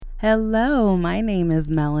Hello, my name is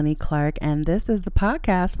Melanie Clark, and this is the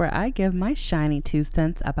podcast where I give my shiny 2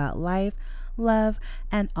 cents about life, love,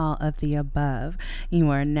 and all of the above.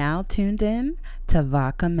 You are now tuned in to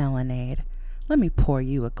Vodka Melanade. Let me pour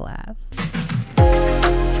you a glass.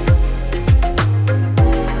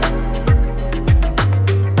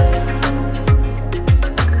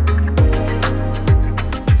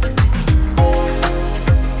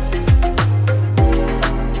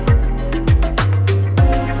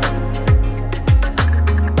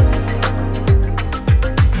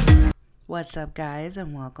 What's up, guys,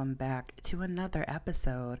 and welcome back to another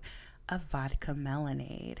episode of Vodka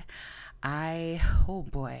Melanade. Oh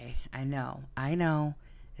boy, I know,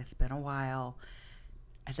 it's been a while.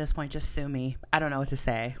 At this point, just sue me. I don't know what to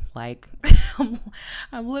say.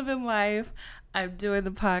 I'm living life. I'm doing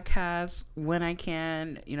the podcast when I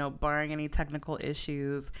can, barring any technical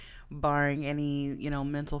issues, barring any,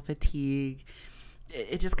 mental fatigue.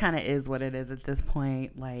 It just kind of is what it is at this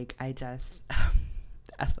point.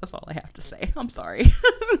 That's all I have to say. I'm sorry.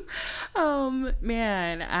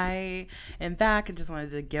 Man, I am back and just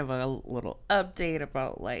wanted to give a little update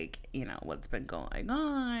about what's been going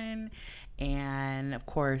on, and of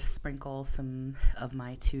course sprinkle some of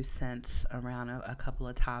my 2 cents around a couple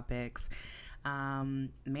of topics.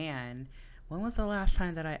 Man, when was the last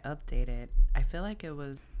time that I updated? I feel like it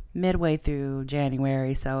was midway through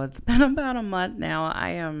January, so it's been about a month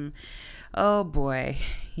now. Oh boy,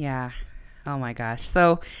 yeah. Oh my gosh.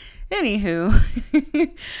 So, anywho,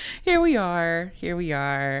 here we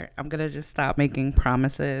are. I'm going to just stop making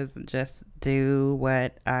promises and just do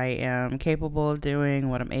what I am capable of doing,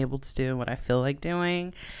 what I'm able to do, what I feel like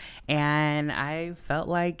doing. And I felt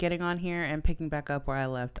like getting on here and picking back up where I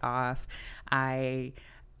left off. I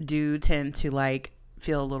do tend to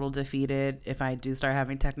feel a little defeated if I do start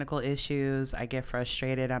having technical issues. I get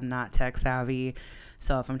frustrated. I'm not tech savvy.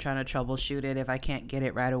 So if I'm trying to troubleshoot it, if I can't get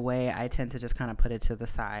it right away, I tend to just kind of put it to the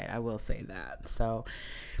side. I will say that. So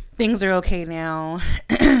things are okay now.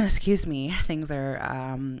 Excuse me. Things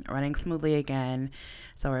are running smoothly again.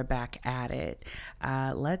 So we're back at it.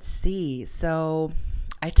 Let's see. So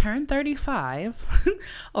I turned 35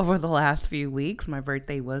 over the last few weeks. My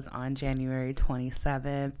birthday was on January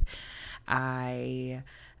 27th. I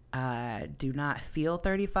do not feel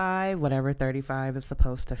 35, whatever 35 is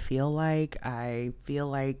supposed to feel like. I feel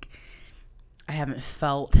like I haven't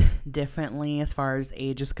felt differently as far as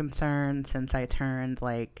age is concerned since I turned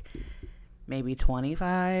maybe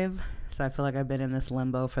 25. So I feel like I've been in this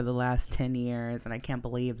limbo for the last 10 years, and I can't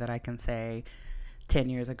believe that I can say 10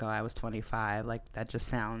 years ago I was 25. That just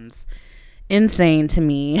sounds insane to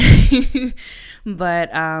me. But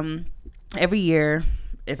every year,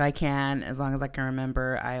 if I can, as long as I can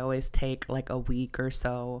remember, I always take a week or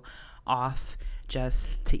so off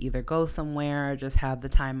just to either go somewhere or just have the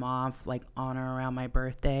time off on or around my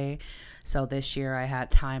birthday. So this year I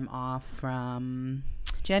had time off from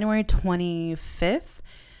January 25th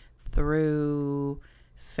through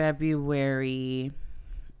February,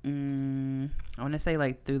 I want to say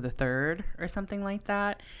through the 3rd or something like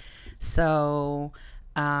that. So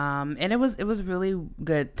and it was really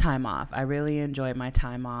good time off. I really enjoyed my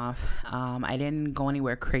time off. I didn't go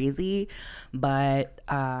anywhere crazy, but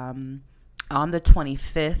on the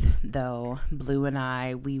 25th, though, Blue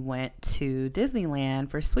and we went to Disneyland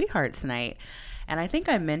for Sweethearts Night. And I think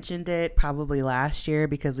I mentioned it probably last year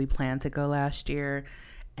because we planned to go last year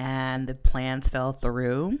and the plans fell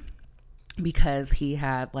through because he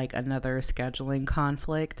had another scheduling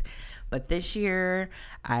conflict. But this year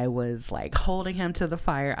I was holding him to the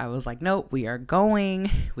fire. I was nope, we are going.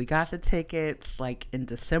 We got the tickets in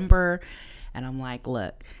December. And I'm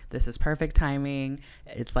look, this is perfect timing.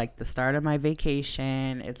 It's the start of my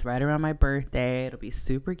vacation. It's right around my birthday. It'll be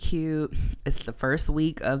super cute. It's the first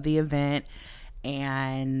week of the event.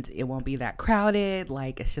 And it won't be that crowded.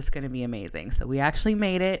 It's just going to be amazing. So we actually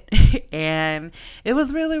made it. And it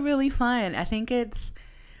was really, really fun. I think it's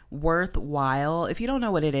worthwhile. If you don't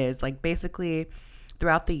know what it is, basically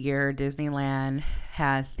throughout the year, Disneyland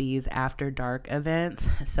has these after dark events.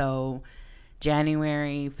 So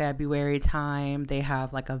January, February time, they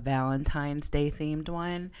have a Valentine's Day themed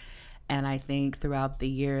one. And I think throughout the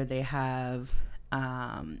year they have,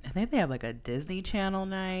 a Disney Channel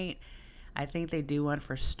night. I think they do one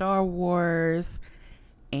for Star Wars,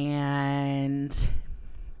 and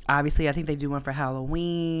obviously I think they do one for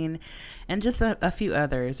Halloween, and just a few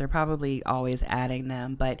others. They're probably always adding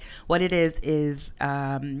them, but what it is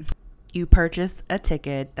you purchase a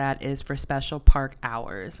ticket that is for special park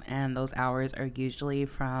hours, and those hours are usually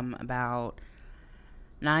from about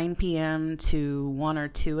 9 p.m. to 1 or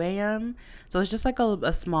 2 a.m. So it's just like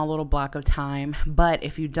a small little block of time. But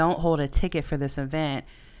if you don't hold a ticket for this event,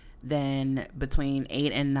 then between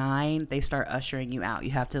 8 and 9, they start ushering you out.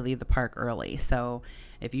 You have to leave the park early. So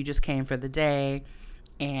if you just came for the day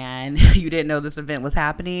and you didn't know this event was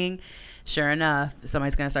happening, sure enough,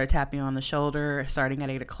 somebody's going to start tapping you on the shoulder starting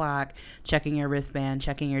at 8 o'clock, checking your wristband,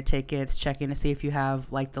 checking your tickets, checking to see if you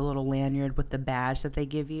have like the little lanyard with the badge that they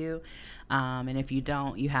give you. And if you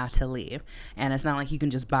don't, you have to leave. And it's not like you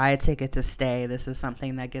can just buy a ticket to stay. This is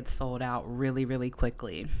something that gets sold out really, really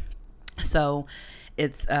quickly. So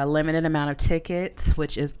it's a limited amount of tickets,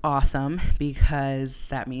 which is awesome because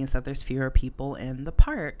that means that there's fewer people in the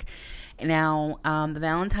park. Now, the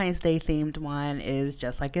Valentine's Day themed one is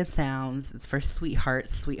just like it sounds. It's for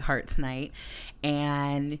Sweethearts Night.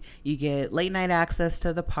 And you get late night access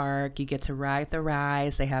to the park. You get to ride the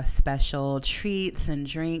rides. They have special treats and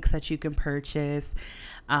drinks that you can purchase.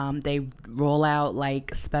 They roll out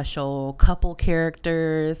like special couple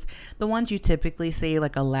characters, the ones you typically see,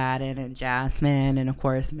 like Aladdin and Jasmine, and of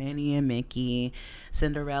course Minnie and Mickey,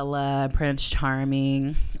 Cinderella, Prince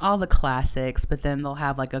Charming, all the classics. But then they'll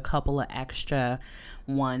have like a couple of extra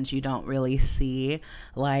ones you don't really see,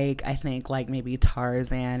 like I think like maybe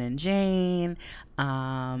Tarzan and Jane.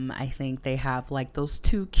 I think they have like those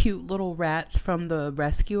two cute little rats from the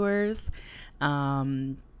Rescuers. I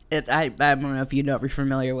don't know if you're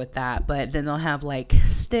familiar with that, but then they'll have like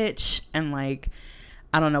Stitch and like,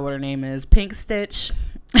 I don't know what her name is, Pink Stitch.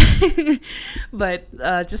 But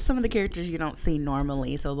just some of the characters you don't see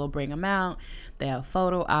normally. So they'll bring them out. They have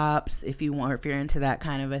photo ops if you want, if you're into that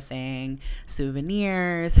kind of a thing.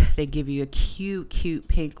 Souvenirs. They give you a cute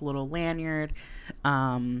pink little lanyard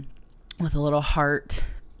with a little heart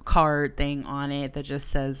card thing on it that just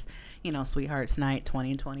says, Sweethearts Night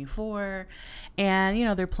 2024.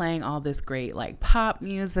 And, they're playing all this great like pop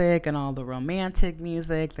music and all the romantic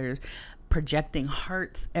music. They're projecting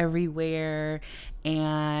hearts everywhere.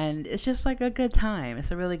 And it's just like a good time. It's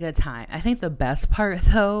a really good time. I think the best part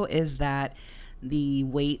though is that the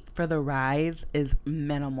wait for the rides is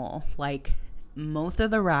minimal. Like most of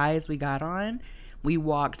the rides we got on, we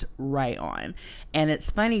walked right on. And it's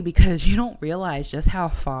funny because you don't realize just how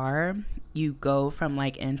far you go from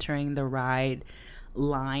like entering the ride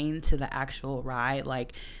line to the actual ride.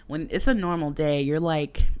 Like when it's a normal day, you're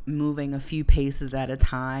like moving a few paces at a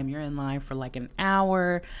time. You're in line for like an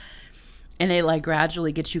hour and it like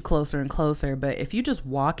gradually gets you closer and closer. But if you just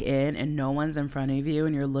walk in and no one's in front of you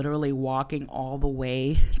and you're literally walking all the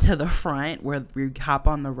way to the front where you hop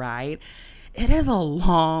on the ride, it is a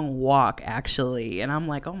long walk actually. And I'm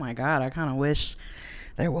like, oh my God, I kind of wish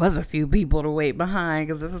there was a few people to wait behind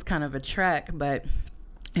because this is kind of a trek. But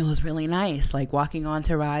it was really nice, like walking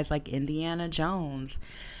onto rides like Indiana Jones.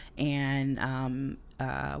 And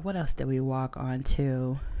what else did we walk on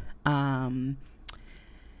to?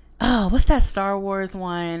 What's that Star Wars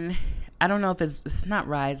one? I don't know if it's not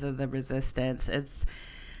Rise of the Resistance. It's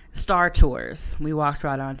Star Tours. We walked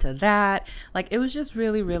right onto that. Like it was just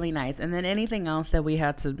really, really nice. And then anything else that we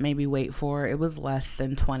had to maybe wait for, it was less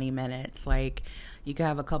than 20 minutes. Like you could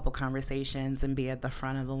have a couple conversations and be at the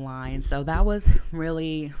front of the line. So that was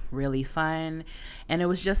really, really fun. And it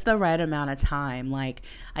was just the right amount of time. Like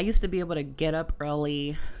I used to be able to get up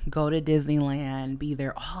early, go to Disneyland, be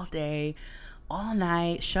there all day, all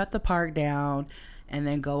night, shut the park down, and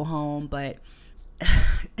then go home. But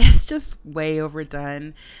it's just way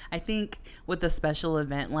overdone. I think with a special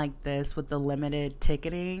event like this, with the limited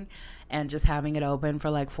ticketing and just having it open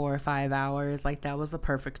for like 4 or 5 hours, like that was the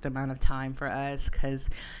perfect amount of time for us because,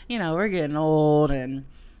 we're getting old and,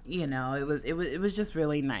 it was just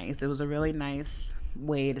really nice. It was a really nice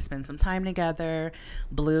way to spend some time together.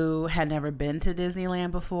 Blue had never been to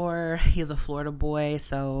Disneyland before. He's a Florida boy,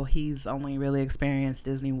 so he's only really experienced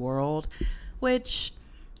Disney World, which,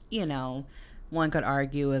 one could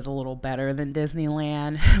argue is a little better than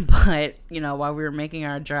Disneyland. But, while we were making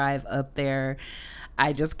our drive up there,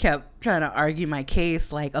 I just kept trying to argue my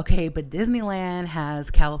case like, okay, but Disneyland has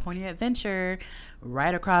California Adventure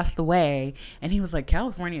right across the way. And he was like,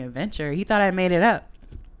 California Adventure? He thought I made it up.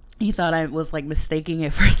 He thought I was like mistaking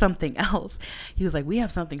it for something else. He was like, we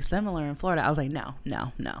have something similar in Florida. I was like, no,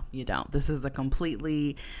 you don't. This is a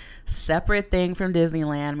completely separate thing from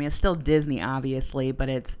Disneyland. I mean, it's still Disney, obviously, but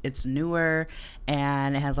it's newer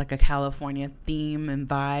and it has like a California theme and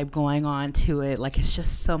vibe going on to it. Like, it's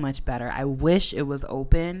just so much better. I wish it was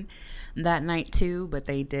open that night too, but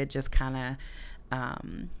they did just kind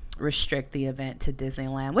of restrict the event to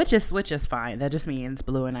Disneyland, which is fine. That just means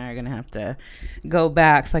Blue and I are gonna have to go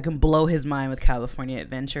back so I can blow his mind with California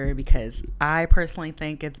Adventure, because I personally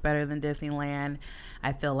think it's better than Disneyland.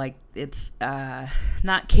 I feel like it's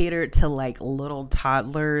not catered to like little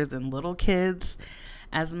toddlers and little kids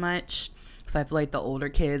as much. So I feel like the older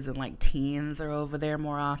kids and like teens are over there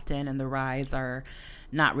more often, and the rides are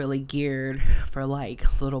not really geared for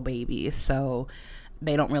like little babies. So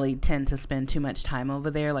they don't really tend to spend too much time over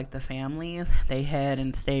there like the families. They head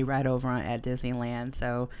and stay right over at Disneyland.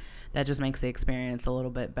 So that just makes the experience a little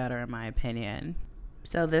bit better in my opinion.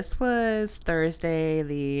 So this was Thursday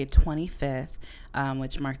the 25th,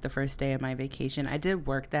 which marked the first day of my vacation. I did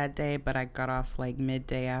work that day, but I got off like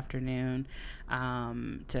midday afternoon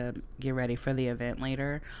to get ready for the event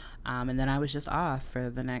later. And then I was just off for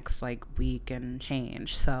the next like week and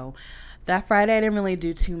change. So that Friday I didn't really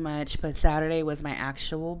do too much, but Saturday was my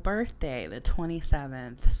actual birthday, the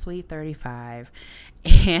 27th, sweet 35.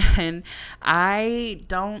 And I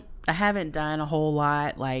haven't done a whole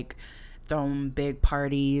lot like thrown big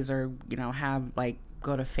parties or, have like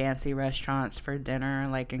go to fancy restaurants for dinner,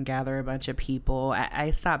 like, and gather a bunch of people.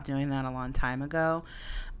 I stopped doing that a long time ago.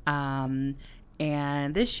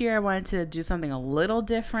 And this year I wanted to do something a little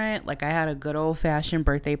different. Like I had a good old fashioned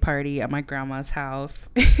birthday party at my grandma's house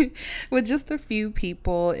with just a few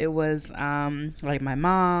people. It was like my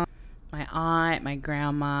mom, my aunt, my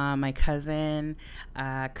grandma, my cousin,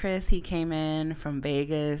 Chris. He came in from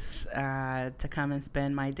Vegas to come and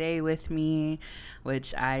spend my day with me,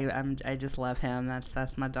 which I just love him.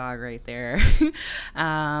 That's my dog right there.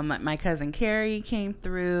 My cousin Carrie came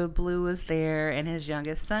through. Blue was there, and his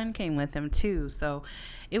youngest son came with him too. So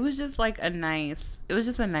it was just a nice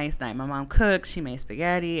night. My mom cooked. She made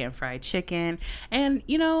spaghetti and fried chicken. And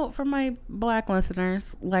for my Black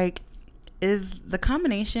listeners, like, is the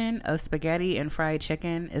combination of spaghetti and fried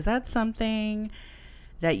chicken, is that something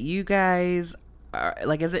that you guys are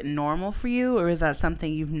like, is it normal for you, or is that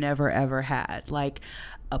something you've never ever had? Like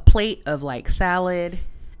a plate of like salad,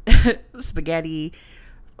 spaghetti,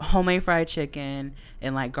 homemade fried chicken,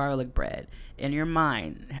 and like garlic bread. In your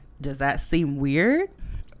mind, does that seem weird?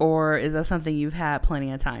 Or is that something you've had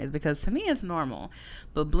plenty of times? Because to me, it's normal.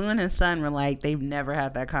 But Blue and his son were like, they've never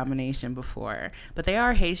had that combination before. But they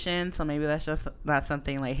are Haitian, so maybe that's just not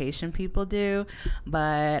something like Haitian people do.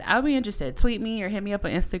 But I'll be interested. Tweet me or hit me up on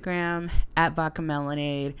Instagram at Vodka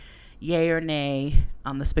Melanade. Yay or nay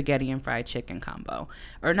on the spaghetti and fried chicken combo.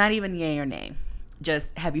 Or not even yay or nay.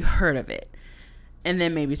 Just, have you heard of it? And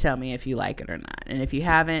then maybe tell me if you like it or not. And if you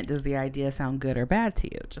haven't, does the idea sound good or bad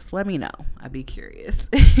to you? Just let me know. I'd be curious.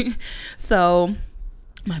 So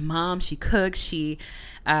my mom, she cooked. She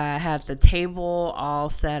had the table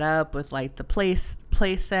all set up with like the place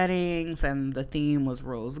settings, and the theme was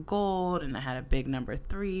rose gold, and I had a big number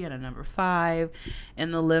 3 and a number 5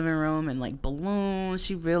 in the living room, and like balloons.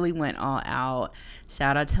 She really went all out.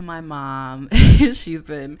 Shout out to my mom. She's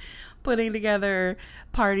been putting together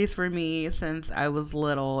parties for me since I was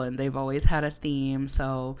little, and they've always had a theme.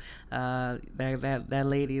 So that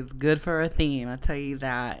lady is good for a theme, I'll tell you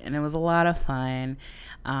that. And it was a lot of fun.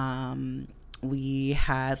 We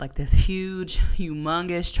had like this huge,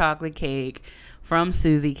 humongous chocolate cake from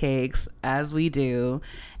Susie Cakes, as we do.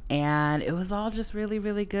 And it was all just really,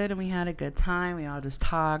 really good. And we had a good time. We all just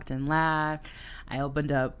talked and laughed. I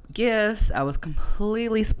opened up gifts. I was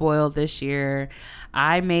completely spoiled this year.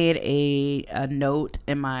 I made a note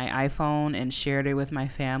in my iPhone and shared it with my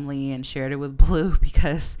family and shared it with Blue,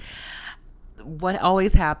 because what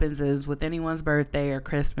always happens is with anyone's birthday or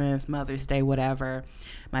Christmas, Mother's Day, whatever,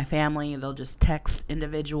 my family, they'll just text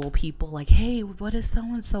individual people like, hey, what does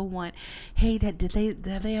so-and-so want? Hey, have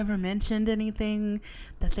they ever mentioned anything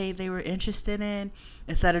that they were interested in?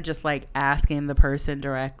 Instead of just like asking the person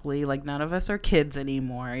directly. Like, none of us are kids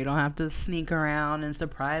anymore. You don't have to sneak around and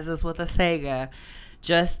surprise us with a Sega.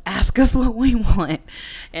 Just ask us what we want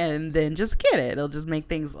and then just get it. It'll just make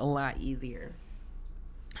things a lot easier.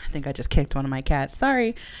 I think I just kicked one of my cats.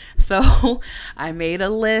 Sorry. So I made a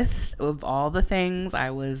list of all the things I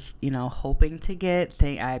was, hoping to get.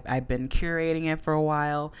 I've been curating it for a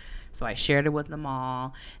while. So I shared it with them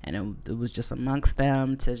all, and it was just amongst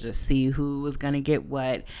them to just see who was going to get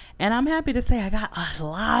what. And I'm happy to say I got a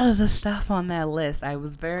lot of the stuff on that list. I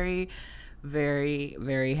was very, very,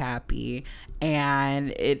 very happy.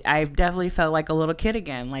 And I definitely felt like a little kid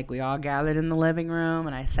again. Like, we all gathered in the living room,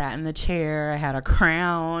 and I sat in the chair. I had a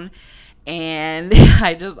crown, and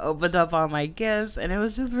I just opened up all my gifts, and it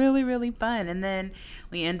was just really, really fun. And then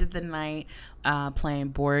we ended the night playing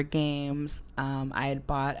board games. I had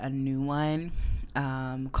bought a new one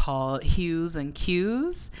called Hues and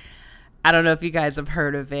Cues. I don't know if you guys have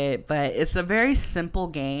heard of it, but it's a very simple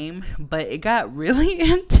game, but it got really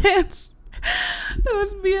intense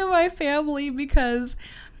with me and my family because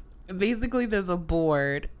basically there's a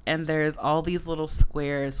board and there's all these little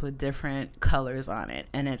squares with different colors on it,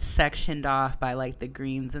 and it's sectioned off by like the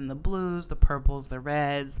greens and the blues, the purples, the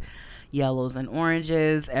reds, yellows and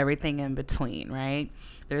oranges, everything in between, right?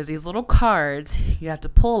 There's these little cards. You have to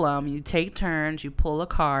pull them. You take turns. You pull a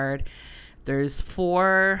card. There's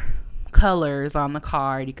 4 colors on the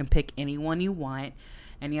card. You can pick any one you want,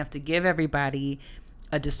 and you have to give everybody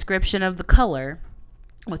a description of the color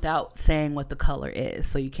without saying what the color is.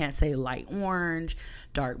 So you can't say light orange,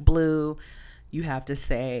 dark blue. You have to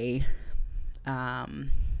say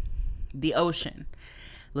the ocean.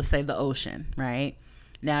 Let's say the ocean, right?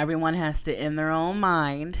 Now everyone has to, in their own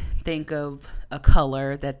mind, think of a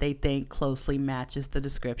color that they think closely matches the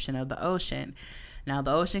description of the ocean. Now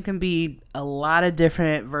the ocean can be a lot of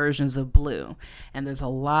different versions of blue, and there's a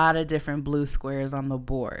lot of different blue squares on the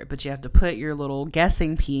board, but you have to put your little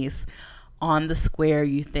guessing piece on the square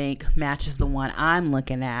you think matches the one I'm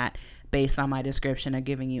looking at based on my description of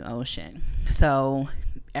giving you ocean. So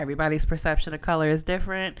everybody's perception of color is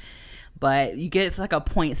different, but you get, it's like a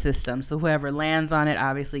point system. So whoever lands on it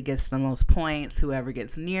obviously gets the most points. Whoever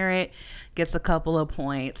gets near it gets a couple of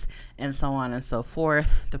points, and so on and so forth.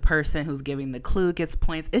 The person who's giving the clue gets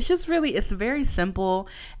points. It's just really, it's very simple,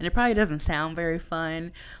 and it probably doesn't sound very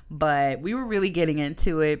fun, but we were really getting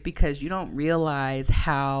into it because you don't realize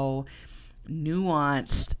how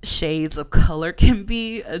nuanced shades of color can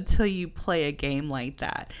be until you play a game like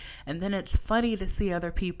that. And then it's funny to see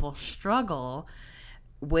other people struggle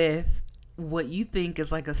with what you think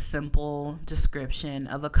is like a simple description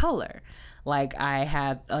of a color. Like I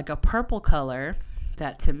had like a purple color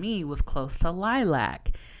that to me was close to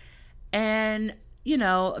lilac, and you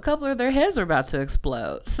know, a couple of their heads were about to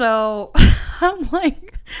explode. So I'm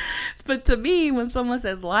like, but to me, when someone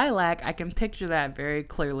says lilac, I can picture that very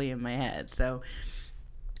clearly in my head. So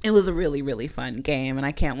it was a really, really fun game, and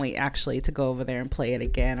I can't wait actually to go over there and play it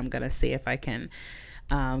again. I'm going to see if I can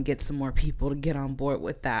get some more people to get on board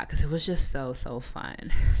with that, because it was just so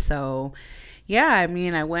fun. So yeah, I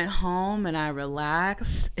mean, I went home and I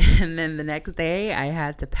relaxed, and then the next day I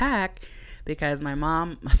had to pack because my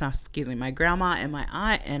grandma and my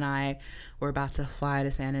aunt and I were about to fly to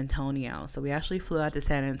San Antonio. So we actually flew out to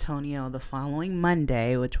San Antonio the following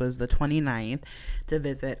Monday, which was the 29th, to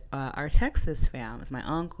visit our Texas fam. It's my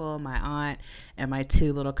uncle, my aunt, and my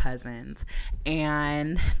 2 little cousins.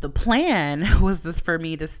 And the plan was this for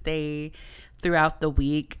me to stay throughout the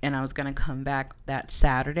week, and I was going to come back that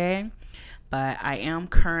Saturday. But I am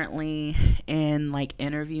currently in like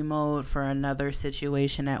interview mode for another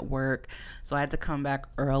situation at work. So I had to come back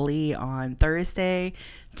early on Thursday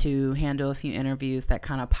to handle a few interviews that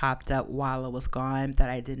kind of popped up while I was gone that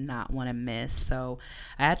I did not want to miss. So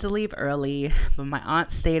I had to leave early, but my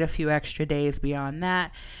aunt stayed a few extra days beyond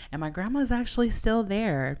that. And my grandma's actually still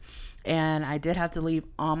there. And I did have to leave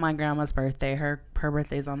on my grandma's birthday. Her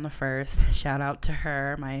birthday's on the 1st. Shout out to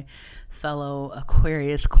her, my fellow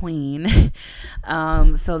Aquarius queen.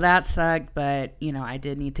 So that sucked, but you know, I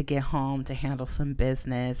did need to get home to handle some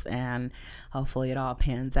business, and hopefully it all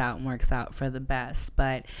pans out and works out for the best.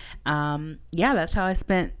 But yeah, that's how I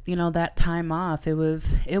spent, you know, that time off. It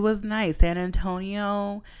was nice. San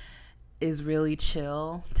Antonio is really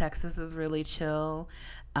chill. Texas is really chill.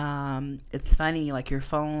 It's funny, like your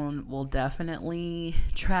phone will definitely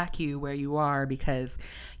track you where you are, because,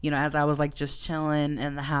 you know, as I was like just chilling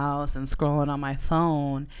in the house and scrolling on my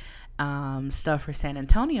phone, stuff for San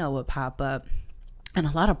Antonio would pop up, and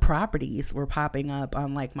a lot of properties were popping up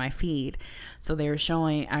on like my feed. So they were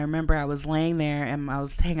showing, I remember I was laying there and I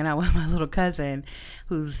was hanging out with my little cousin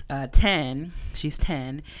who's 10. She's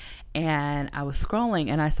 10. And I was scrolling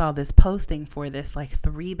and I saw this posting for this like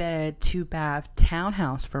 3-bed, 2-bath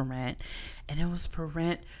townhouse for rent. And it was for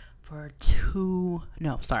rent for for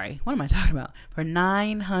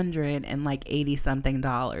 $980 something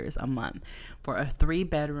a month for a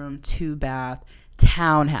 3-bedroom, 2-bath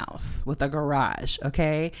townhouse with a garage.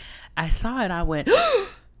 Okay. I saw it. I went,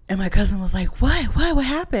 and my cousin was like, what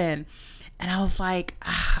happened? And I was like,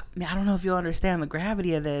 I don't know if you'll understand the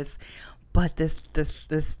gravity of this, but this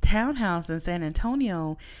townhouse in San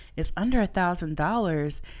Antonio is under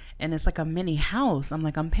 $1,000, and it's like a mini house. I'm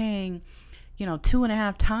like, I'm paying,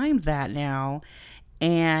 2.5 times that now,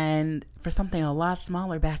 and for something a lot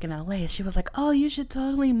smaller back in LA. She was like, oh, you should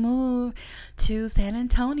totally move to San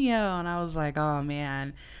Antonio. And I was like, oh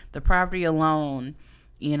man, the property alone,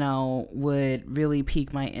 would really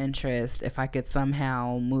pique my interest if I could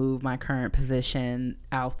somehow move my current position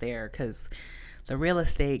out there. 'Cause the real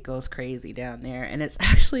estate goes crazy down there, and it's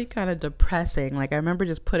actually kind of depressing. Like, I remember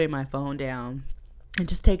just putting my phone down and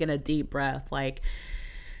just taking a deep breath. Like,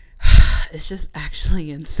 it's just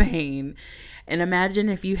actually insane. And imagine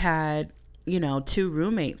if you had, two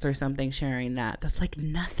roommates or something sharing that. That's like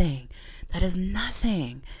nothing. That is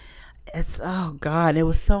nothing. It's, oh God, it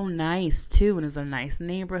was so nice too. And it's a nice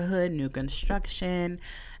neighborhood, new construction.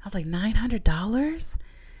 I was like, $900?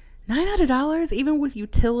 $900 even with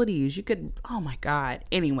utilities. You could, oh my God.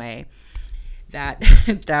 Anyway, that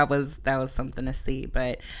that was something to see.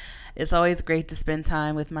 But it's always great to spend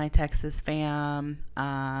time with my Texas fam.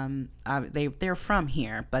 They're from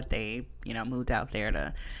here, but they moved out there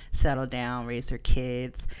to settle down, raise their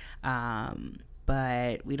kids.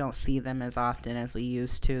 But we don't see them as often as we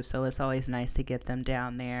used to, so it's always nice to get them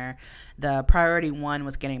down there. The priority one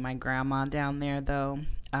was getting my grandma down there, though.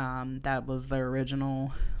 That was the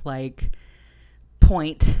original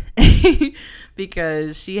point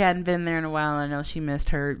because she hadn't been there in a while. I know she missed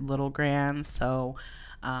her little grand, so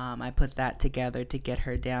I put that together to get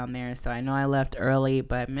her down there. So I know I left early,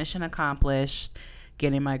 but mission accomplished,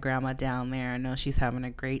 getting my grandma down there. I know she's having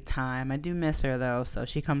a great time. I do miss her, though, so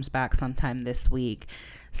she comes back sometime this week.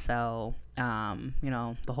 So,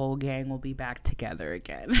 the whole gang will be back together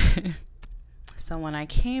again. So when I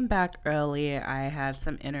came back early, I had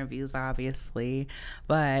some interviews, obviously.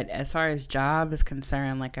 But as far as job is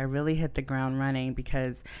concerned, I really hit the ground running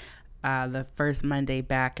because the first Monday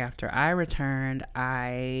back after I returned,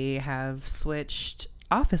 I have switched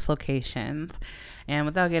office locations. And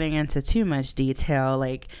without getting into too much detail,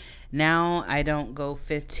 now I don't go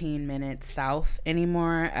 15 minutes south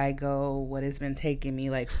anymore. I go what has been taking me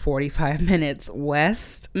 45 minutes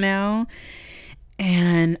west now.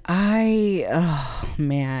 And oh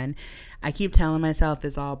man, I keep telling myself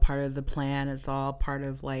it's all part of the plan. It's all part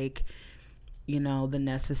of the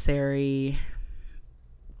necessary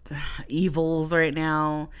evils right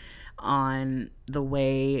now on the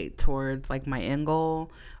way towards my end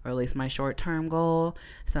goal, or at least my short-term goal.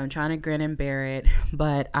 So I'm trying to grin and bear it,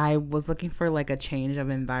 but I was looking for a change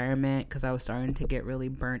of environment because I was starting to get really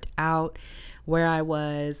burnt out where I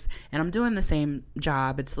was, and I'm doing the same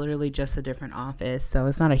job. It's literally just a different office, so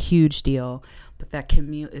it's not a huge deal, but that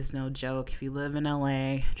commute is no joke. If you live in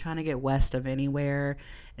LA, trying to get west of anywhere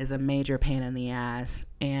is a major pain in the ass.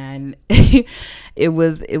 And it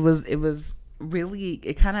was really,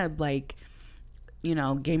 it kind of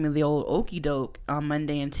gave me the old okie doke on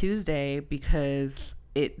Monday and Tuesday because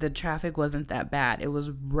the traffic wasn't that bad. It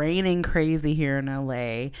was raining crazy here in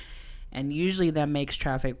LA, and usually that makes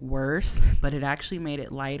traffic worse, but it actually made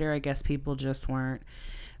it lighter. I guess people just weren't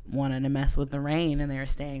wanting to mess with the rain, and they were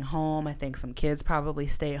staying home. I think some kids probably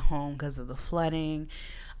stayed home because of the flooding.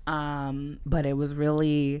 But it was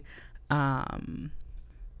really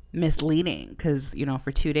misleading because,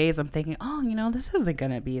 for 2 days I'm thinking, this isn't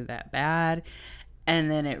going to be that bad.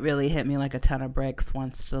 And then it really hit me like a ton of bricks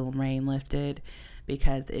once the rain lifted,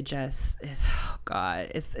 because it just is, oh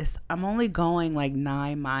God, I'm only going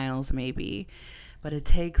 9 miles maybe, but it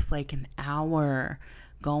takes an hour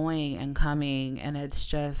going and coming. And it's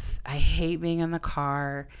just, I hate being in the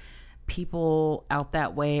car. People out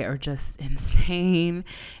that way are just insane,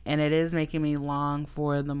 and it is making me long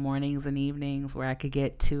for the mornings and evenings where I could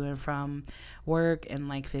get to and from work in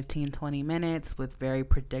 15-20 minutes with very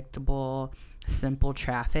predictable, simple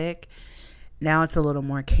traffic. Now it's a little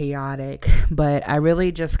more chaotic, but I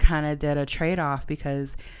really just kind of did a trade-off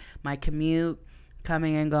because my commute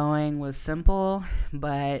coming and going was simple,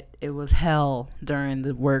 but it was hell during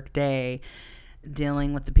the work day,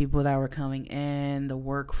 dealing with the people that were coming in, the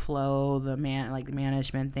workflow, the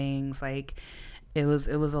management things. It was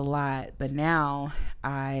a lot. But now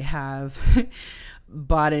I have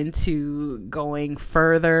bought into going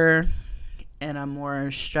further in a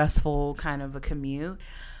more stressful kind of a commute.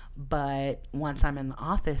 But once I'm in the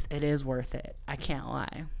office, it is worth it. I can't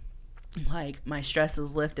lie. My stress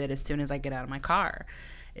is lifted as soon as I get out of my car.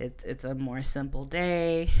 It's a more simple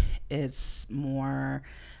day. It's more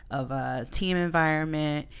of a team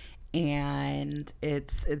environment, and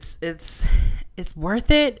it's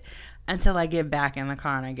worth it until I get back in the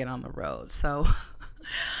car and I get on the road. So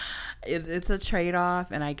it's a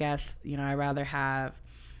trade-off, and I guess I'd rather have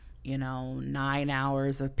 9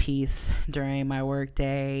 hours of peace during my work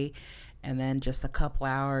day, and then just a couple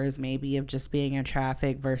hours maybe of just being in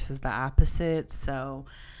traffic versus the opposite. So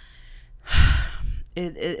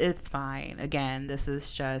it's fine. Again, this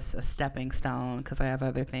is just a stepping stone because I have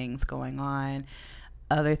other things going on,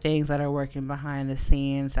 other things that are working behind the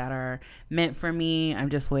scenes that are meant for me. I'm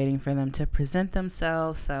just waiting for them to present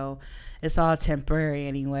themselves. So it's all temporary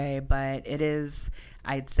anyway, but it is,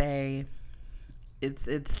 I'd say,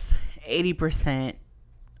 it's 80%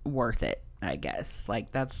 worth it, I guess.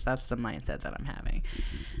 Like that's the mindset that I'm having.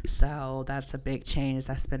 So that's a big change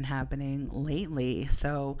that's been happening lately.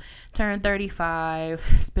 So turned 35,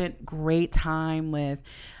 spent great time with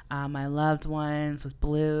my loved ones, with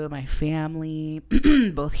Blue, my family,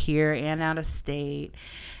 both here and out of state.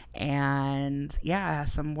 And yeah,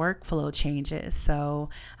 some workflow changes. So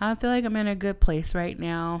I feel like I'm in a good place right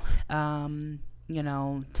now.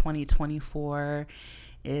 2024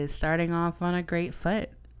 is starting off on a great foot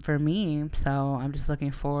for me. So I'm just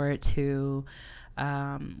looking forward to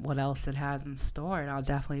what else it has in store. And I'll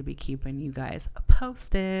definitely be keeping you guys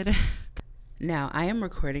posted. Now, I am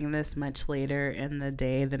recording this much later in the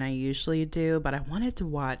day than I usually do, but I wanted to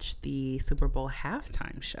watch the Super Bowl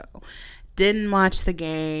halftime show. Didn't watch the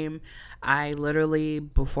game. I literally,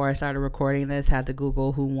 before I started recording this, had to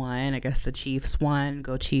Google who won. I guess the Chiefs won.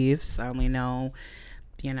 Go Chiefs. I only know,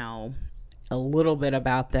 a little bit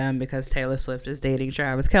about them because Taylor Swift is dating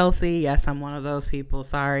Travis Kelce. Yes, I'm one of those people.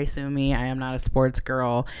 Sorry, sue me. I am not a sports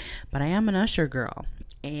girl, but I am an Usher girl.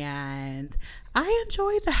 And I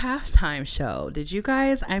enjoyed the halftime show. Did you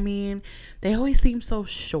guys? I mean, they always seem so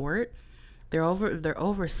short. They're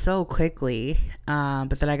over so quickly.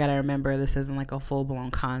 But then I gotta remember this isn't like a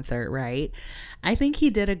full-blown concert, right? I think he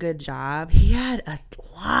did a good job. He had a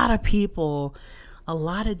lot of people, a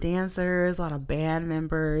lot of dancers, a lot of band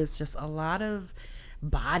members, just a lot of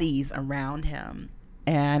bodies around him.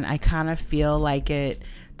 And I kind of feel like it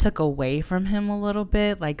took away from him a little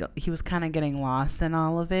bit. Like he was kind of getting lost in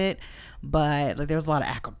all of it. But like there was a lot of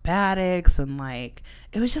acrobatics and like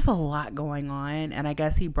it was just a lot going on. And I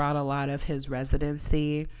guess he brought a lot of his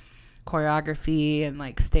residency, choreography, and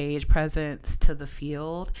like stage presence to the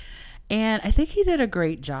field. And I think he did a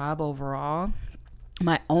great job overall.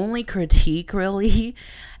 My only critique really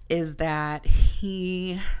is that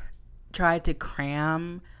he tried to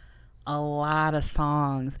cram a lot of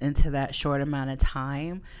songs into that short amount of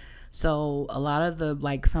time. So a lot of the,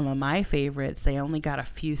 like some of my favorites, they only got a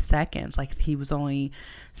few seconds. Like he was only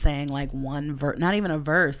saying like one verse, not even a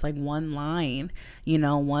verse, like one line,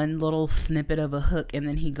 one little snippet of a hook, and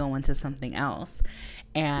then he go into something else.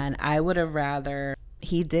 And I would have rather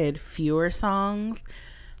he did fewer songs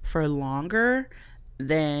for longer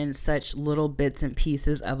than such little bits and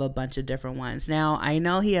pieces of a bunch of different ones. Now, I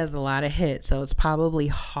know he has a lot of hits, so it's probably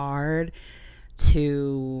hard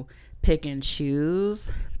to pick and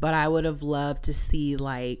choose, but I would have loved to see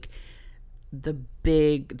like the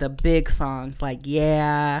big songs, like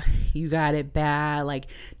Yeah, You Got It Bad, like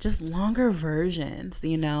just longer versions,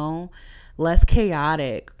 less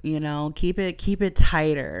chaotic, keep it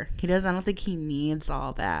tighter. I don't think he needs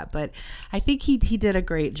all that, but I think he did a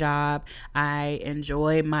great job. I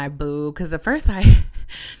enjoyed my boo, because at first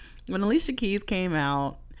when Alicia Keys came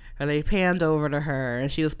out, or they panned over to her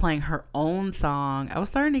and she was playing her own song, I was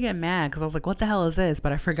starting to get mad because I was like, what the hell is this?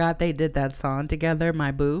 But I forgot they did that song together,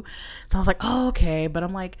 My Boo. So I was like, oh, okay. But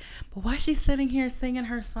I'm like, but why is she sitting here singing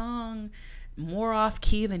her song more off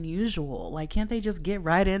key than usual? Like, can't they just get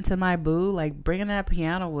right into My Boo? Like, bringing that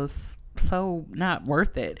piano was so not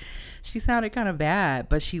worth it. She sounded kind of bad,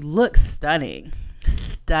 but she looked stunning.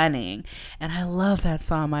 And I love that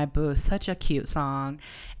song, My Boo. Such a cute song,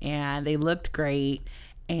 and they looked great.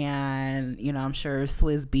 And I'm sure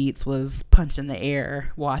Swizz Beatz was punching the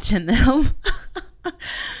air watching them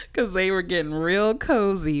because they were getting real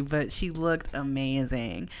cozy, but she looked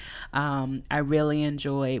amazing. I really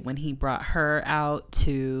enjoyed when he brought her out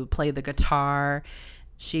to play the guitar.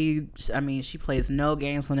 She plays no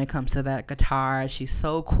games when it comes to that guitar. She's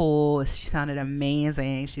so cool. She sounded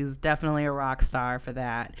amazing. She's definitely a rock star for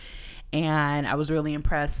that. And I was really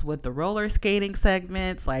impressed with the roller skating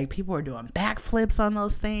segments. Like, people were doing backflips on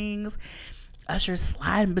those things. Usher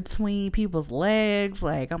sliding between people's legs.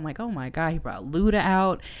 Like, I'm like, oh my God, he brought Luda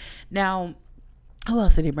out. Now, who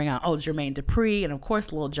else did he bring out? Oh, Jermaine Dupri, and of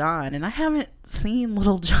course Lil Jon. And I haven't seen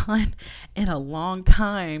Lil Jon in a long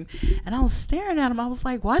time. And I was staring at him. I was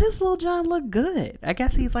like, why does Lil Jon look good? I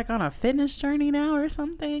guess he's like on a fitness journey now or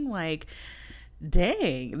something. Like,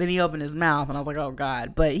 dang. Then he opened his mouth and I was like, oh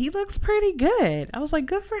God. But he looks pretty good. I was like,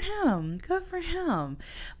 good for him.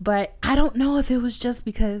 But I don't know if it was just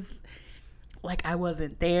because like I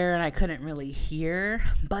wasn't there and I couldn't really hear,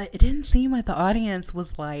 but it didn't seem like the audience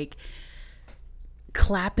was like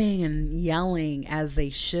clapping and yelling as they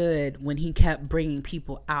should when he kept bringing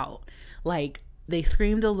people out. Like, they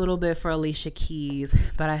screamed a little bit for Alicia Keys,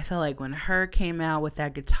 but I felt like when her came out with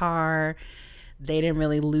that guitar, they didn't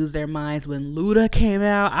really lose their minds. When Luda came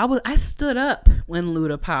out, I stood up when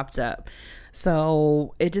Luda popped up.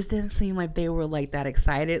 So it just didn't seem like they were like that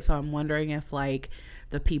excited. So I'm wondering if like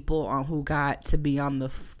the people on who got to be on the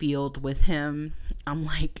field with him, I'm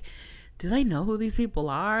like, do they know who these people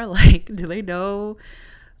are? Like, do they know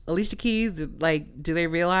Alicia Keys? Like, do they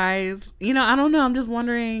realize? I don't know. I'm just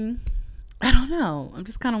wondering. I don't know. I'm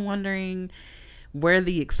just kind of wondering where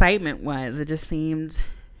the excitement was. They just seemed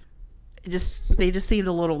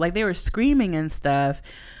a little like they were screaming and stuff,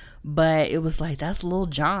 but it was like, that's Lil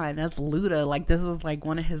Jon, that's Luda, like this is like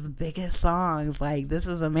one of his biggest songs, like this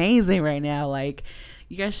is amazing right now, like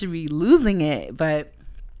you guys should be losing it. But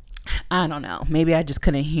I don't know, maybe I just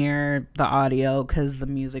couldn't hear the audio because the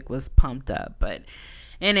music was pumped up. But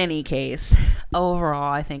in any case,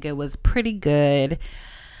 overall I think it was pretty good.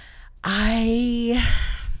 I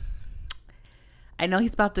know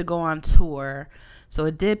he's about to go on tour, so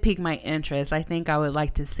it did pique my interest. I think I would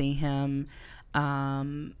like to see him,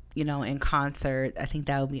 in concert. I think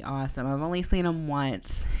that would be awesome. I've only seen him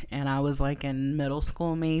once, and I was like in middle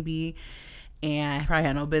school maybe, and I probably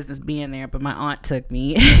had no business being there, but my aunt took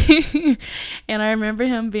me. And I remember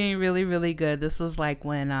him being really, really good. This was like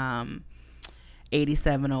when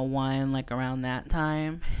 8701, like around that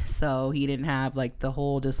time. So he didn't have like the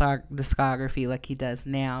whole discography like he does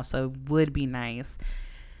now. So it would be nice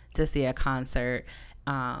to see a concert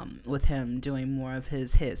with him doing more of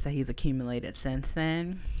his hits that he's accumulated since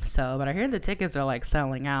then. So, but I hear the tickets are like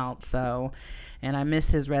selling out. So, and I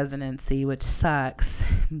miss his residency, which sucks.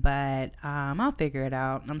 But I'll figure it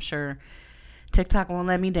out. I'm sure TikTok won't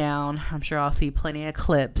let me down. I'm sure I'll see plenty of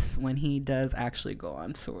clips when he does actually go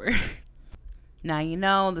on tour.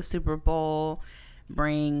 Now, the Super Bowl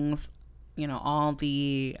brings, all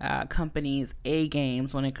the companies' A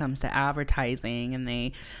games when it comes to advertising, and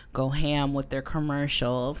they go ham with their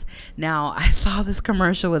commercials. Now, I saw this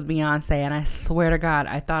commercial with Beyonce, and I swear to God,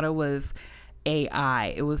 I thought it was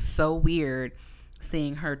AI. It was so weird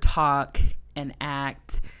seeing her talk and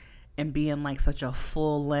act and be in like such a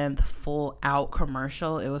full length, full out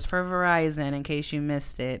commercial. It was for Verizon, in case you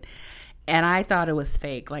missed it. And I thought it was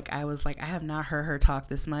fake. Like, I was like, I have not heard her talk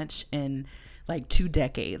this much in like 2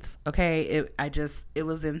 decades. Okay. It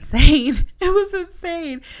was insane. It was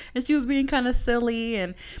insane. And she was being kind of silly,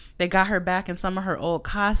 and they got her back in some of her old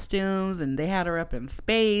costumes, and they had her up in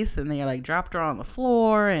space, and they like dropped her on the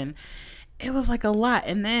floor, and it was like a lot.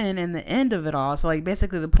 And then in the end of it all, so like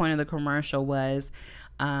basically the point of the commercial was,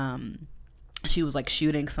 she was like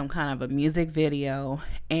shooting some kind of a music video,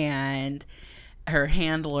 and her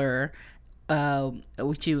handler,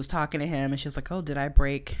 she was talking to him, and she was like, oh, did I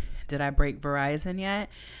break Verizon yet?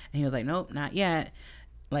 And he was like, nope, not yet.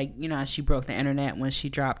 Like, she broke the internet when she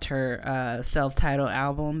dropped her self-titled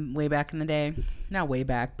album way back in the day. Not way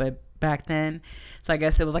back, but back then. So I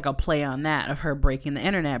guess it was like a play on that, of her breaking the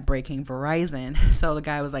internet, breaking Verizon. So the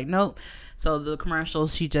guy was like, nope. So the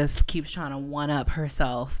commercials, she just keeps trying to one up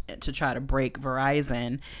herself to try to break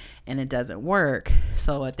Verizon, and it doesn't work.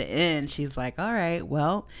 So at the end, she's like, all right,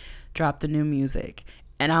 well, drop the new music.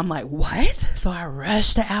 And I'm like, what? So I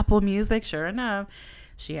rushed to Apple Music. Sure enough,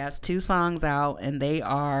 she has 2 songs out, and they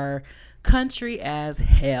are country as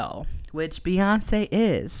hell, which Beyonce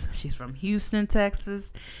is. She's from Houston,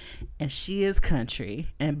 Texas, and she is country.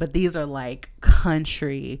 But these are like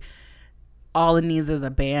country. All it needs is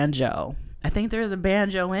a banjo. I think there's a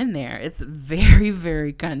banjo in there. It's very,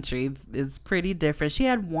 very country. It's pretty different. She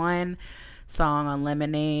had one song on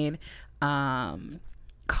Lemonade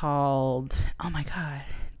called, oh my God,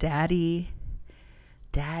 Daddy.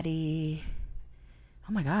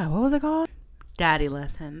 Oh my God, what was it called? Daddy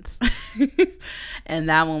Lessons. And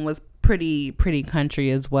that one was pretty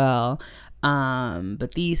country as well.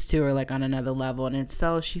 But these 2 are like on another level, and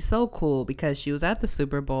she's so cool because she was at the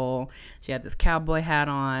Super Bowl. She had this cowboy hat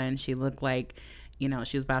on. She looked like, she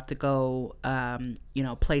was about to go,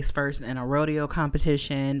 place first in a rodeo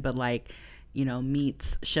competition, but like,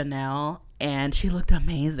 meets Chanel, and she looked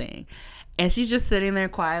amazing. And she's just sitting there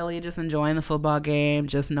quietly, just enjoying the football game,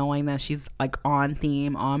 just knowing that she's like on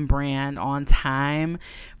theme, on brand, on time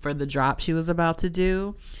for the drop she was about to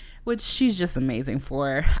do, which she's just amazing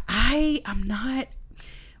for. I'm not,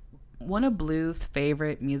 one of blues'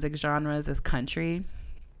 favorite music genres is country.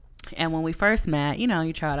 And when we first met,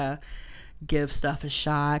 you try to give stuff a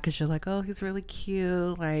shot because you're like, oh, he's really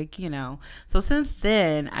cute, like, so since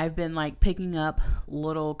then I've been like picking up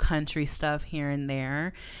little country stuff here and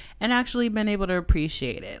there, and actually been able to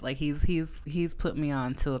appreciate it. Like he's put me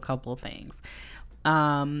on to a couple of things.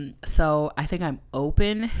 So I think I'm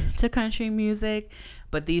open to country music,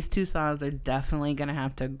 but these 2 songs are definitely gonna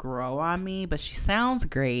have to grow on me. But she sounds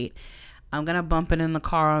great. I'm going to bump it in the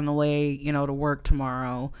car on the way, to work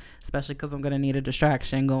tomorrow, especially because I'm going to need a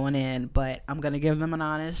distraction going in. But I'm going to give them an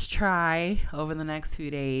honest try over the next few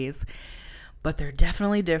days. But they're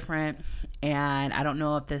definitely different. And I don't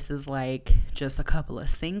know if this is like just a couple of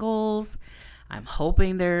singles. I'm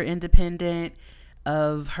hoping they're independent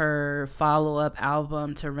of her follow-up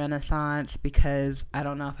album to Renaissance, because I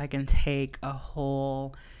don't know if I can take a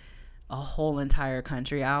whole entire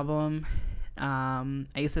country album. I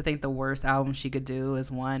used to think the worst album she could do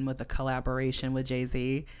is one with a collaboration with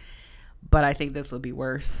Jay-Z, but I think this would be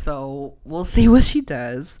worse. So we'll see what she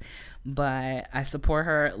does. But I support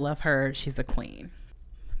her, love her. She's a queen.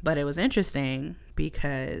 But it was interesting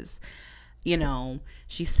because,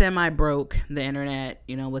 she semi-broke the internet,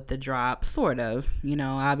 with the drop, sort of.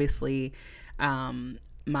 Obviously,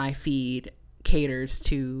 my feed caters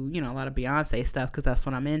to, a lot of Beyonce stuff because that's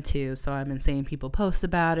what I'm into. So I've been seeing people post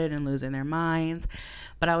about it and losing their minds.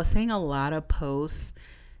 But I was seeing a lot of posts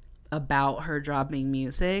about her dropping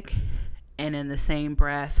music and in the same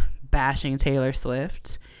breath bashing Taylor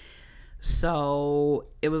Swift. So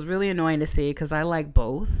it was really annoying to see because I like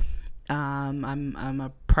both. I'm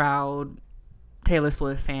a proud Taylor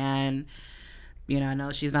Swift fan. I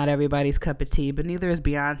know she's not everybody's cup of tea, but neither is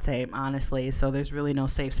Beyonce, honestly. So there's really no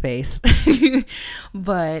safe space.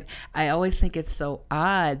 But I always think it's so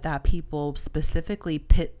odd that people specifically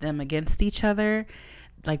pit them against each other.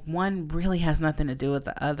 Like, one really has nothing to do with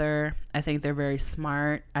the other. I think they're very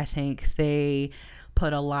smart. I think they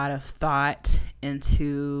put a lot of thought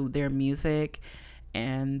into their music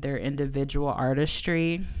and their individual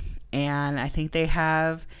artistry. And I think they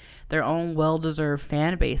have their own well-deserved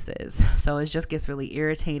fan bases. So it just gets really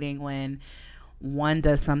irritating when one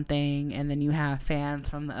does something and then you have fans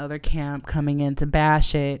from the other camp coming in to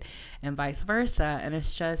bash it and vice versa. And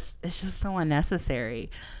it's just so unnecessary.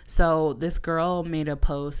 So this girl made a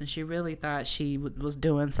post and she really thought she was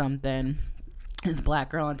doing something. This black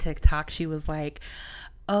girl on TikTok, she was like,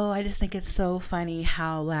 oh, I just think it's so funny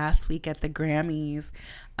how last week at the Grammys,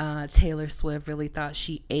 Taylor Swift really thought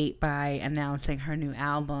she ate by announcing her new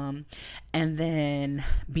album. And then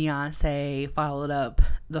Beyonce followed up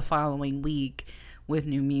the following week with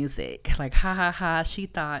new music. Like, ha ha ha, she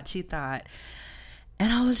thought.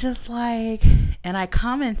 And I was just like, and I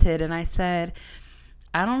commented and I said,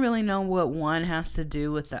 I don't really know what one has to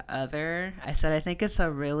do with the other. I said, I think it's a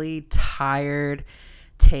really tired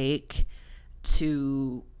take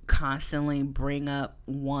to constantly bring up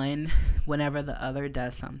one whenever the other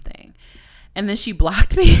does something. And then she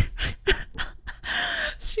blocked me.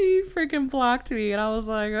 She freaking blocked me. And I was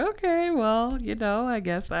like, okay, well, I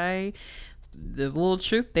guess there's a little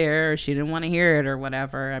truth there. Or she didn't want to hear it or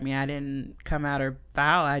whatever. I mean, I didn't come out or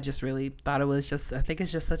foul. I just really thought I think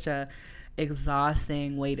it's just such a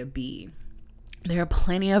exhausting way to be. There are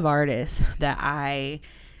plenty of artists that I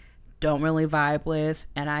don't really vibe with,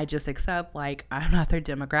 and I just accept, like, I'm not their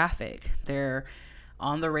demographic. They're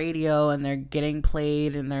on the radio and they're getting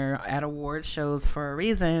played and they're at award shows for a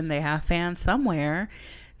reason. They have fans somewhere.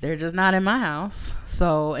 They're just not in my house.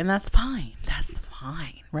 So, and that's fine. That's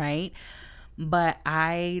fine, right? But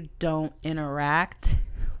I don't interact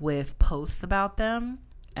with posts about them,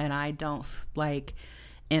 and I don't like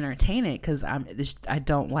entertain it because I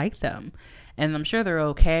don't like them. And I'm sure they're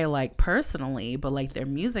okay, like, personally, but like their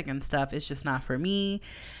music and stuff, it's just not for me.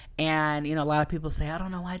 And a lot of people say, I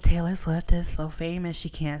don't know why Taylor Swift is so famous. She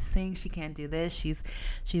can't sing, she can't do this,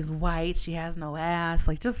 she's white, she has no ass,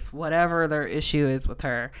 like, just whatever their issue is with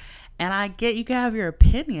her. And I get you can have your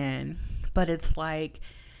opinion, but it's like,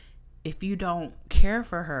 if you don't care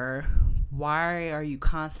for her, why are you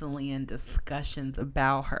constantly in discussions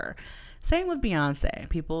about her? Same with Beyonce.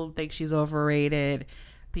 People think she's overrated.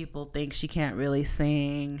 People think she can't really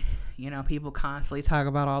sing. People constantly talk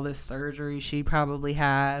about all this surgery she probably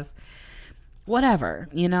has. Whatever,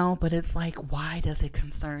 but it's like, why does it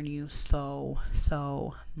concern you so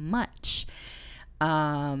much?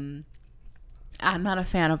 I'm not a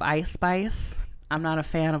fan of Ice Spice. I'm not a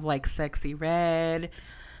fan of, like, Sexy Red,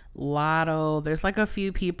 Lotto. There's like a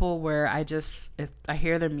few people where if I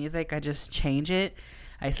hear their music, I just change it.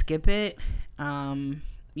 I skip it.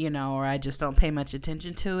 Or I just don't pay much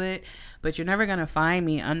attention to it. But you're never going to find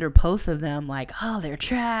me under posts of them like, oh, they're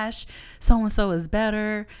trash. So-and-so is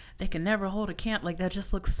better. They can never hold a camp. Like, that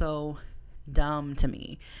just looks so dumb to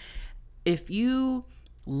me. If you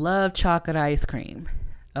love chocolate ice cream,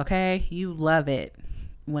 okay, you love it.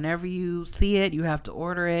 Whenever you see it, you have to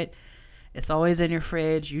order it. It's always in your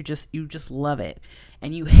fridge. You just love it.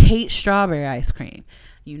 And you hate strawberry ice cream.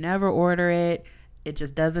 You never order it. It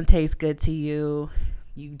just doesn't taste good to you.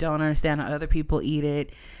 You don't understand how other people eat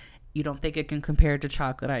it. You don't think it can compare to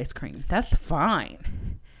chocolate ice cream. That's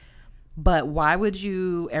fine. But why would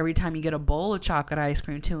you, every time you get a bowl of chocolate ice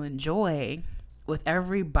cream to enjoy, with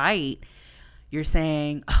every bite, you're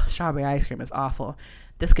saying, oh, strawberry ice cream is awful.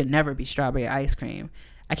 This could never be strawberry ice cream.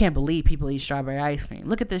 I can't believe people eat strawberry ice cream.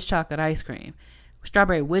 Look at this chocolate ice cream.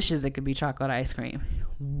 Strawberry wishes it could be chocolate ice cream.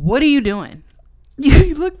 What are you doing?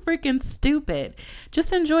 You look freaking stupid.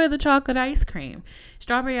 Just enjoy the chocolate ice cream.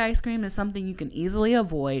 Strawberry ice cream is something you can easily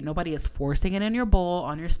avoid. Nobody is forcing it in your bowl,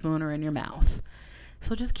 on your spoon, or in your mouth.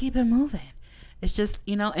 So just keep it moving. It's just,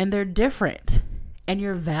 and they're different. And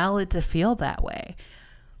you're valid to feel that way.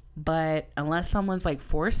 But unless someone's like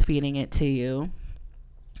force feeding it to you,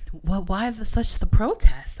 well, why is it such the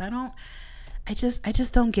protest? I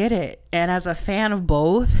just don't get it. And as a fan of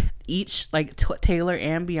both, each like Taylor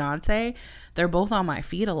and Beyonce, they're both on my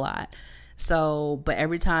feed a lot. So, but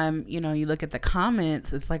every time, you look at the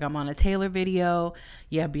comments, it's like I'm on a Taylor video.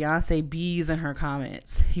 You have Beyonce bees in her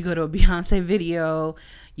comments. You go to a Beyonce video,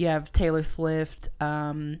 you have Taylor Swift,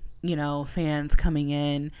 fans coming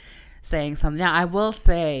in saying something. Now, I will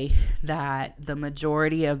say that the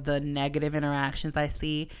majority of the negative interactions I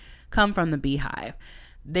see come from the Beehive.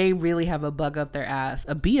 They really have a bee up their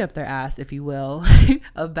ass, if you will,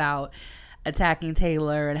 about attacking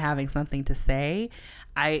Taylor and having something to say.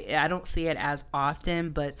 I don't see it as often,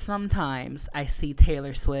 but sometimes I see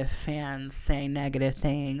Taylor Swift fans saying negative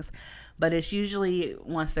things, but it's usually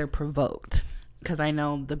once they're provoked, because I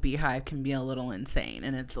know the Beehive can be a little insane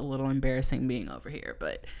and it's a little embarrassing being over here,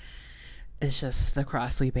 but it's just the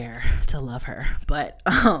cross we bear to love her. But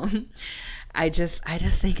I just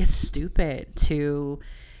think it's stupid to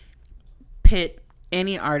pit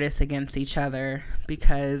any artist against each other,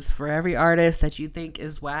 because for every artist that you think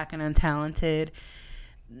is whack and untalented,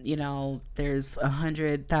 there's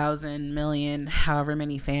 100,000 million, however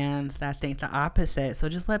many fans that think the opposite. So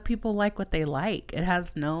just let people like what they like. It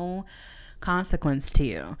has no consequence to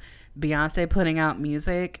you. Beyonce putting out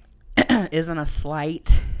music isn't a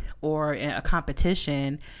slight or a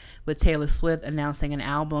competition with Taylor Swift announcing an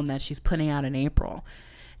album that she's putting out in April.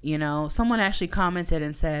 Someone actually commented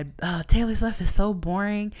and said, Taylor Swift is so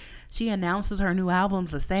boring. She announces her new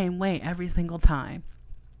albums the same way every single time.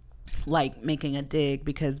 Like making a dig,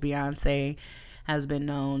 because Beyonce has been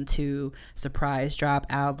known to surprise drop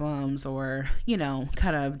albums or,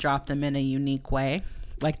 kind of drop them in a unique way.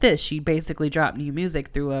 Like this, she basically dropped new music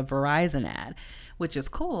through a Verizon ad, which is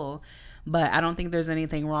cool. But I don't think there's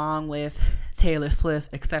anything wrong with Taylor Swift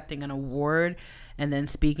accepting an award and then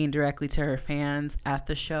speaking directly to her fans at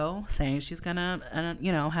the show, saying she's going to,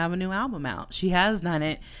 have a new album out. She has done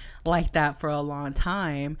it like that for a long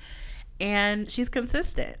time, and she's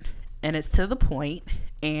consistent, and it's to the point,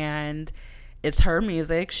 and it's her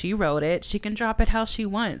music. She wrote it. She can drop it how she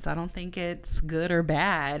wants. I don't think it's good or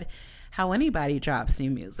bad how anybody drops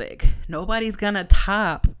new music. Nobody's going to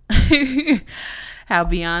top how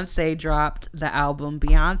Beyonce dropped the album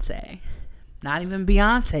Beyonce. Not even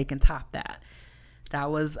Beyonce can top that.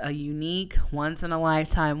 That was a unique,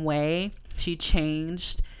 once-in-a-lifetime way. She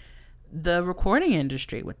changed the recording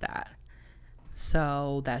industry with that.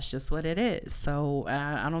 So that's just what it is. So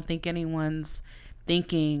I don't think anyone's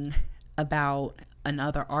thinking about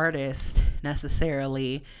another artist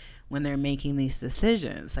necessarily when they're making these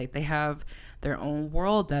decisions. Like, they have their own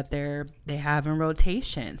world that they have in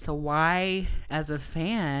rotation. So why, as a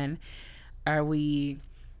fan, are we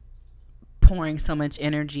pouring so much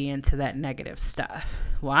energy into that negative stuff?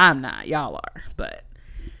 Well, I'm not. Y'all are. But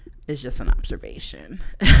it's just an observation.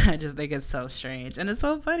 I just think it's so strange. And it's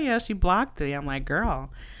so funny how she blocked me. I'm like,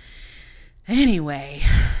 girl. Anyway.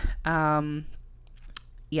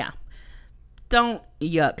 Yeah. Don't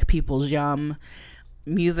yuck people's yum.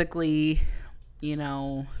 Musically,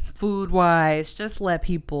 food-wise, just let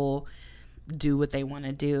people do what they want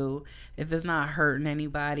to do. If it's not hurting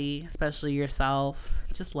anybody, especially yourself,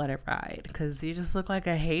 just let it ride, because you just look like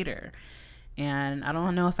a hater. And I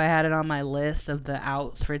don't know if I had it on my list of the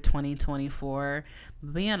outs for 2024,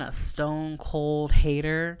 but being a stone cold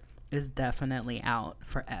hater is definitely out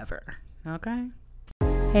forever. Okay?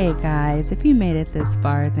 Hey guys, if you made it this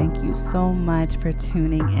far, thank you so much for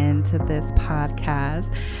tuning in to this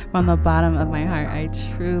podcast. From the bottom of my heart, I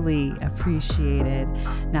truly appreciate it.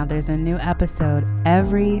 Now, there's a new episode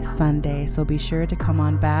every Sunday, so be sure to come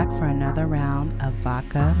on back for another round of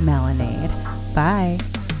Vodka Melanade. Bye.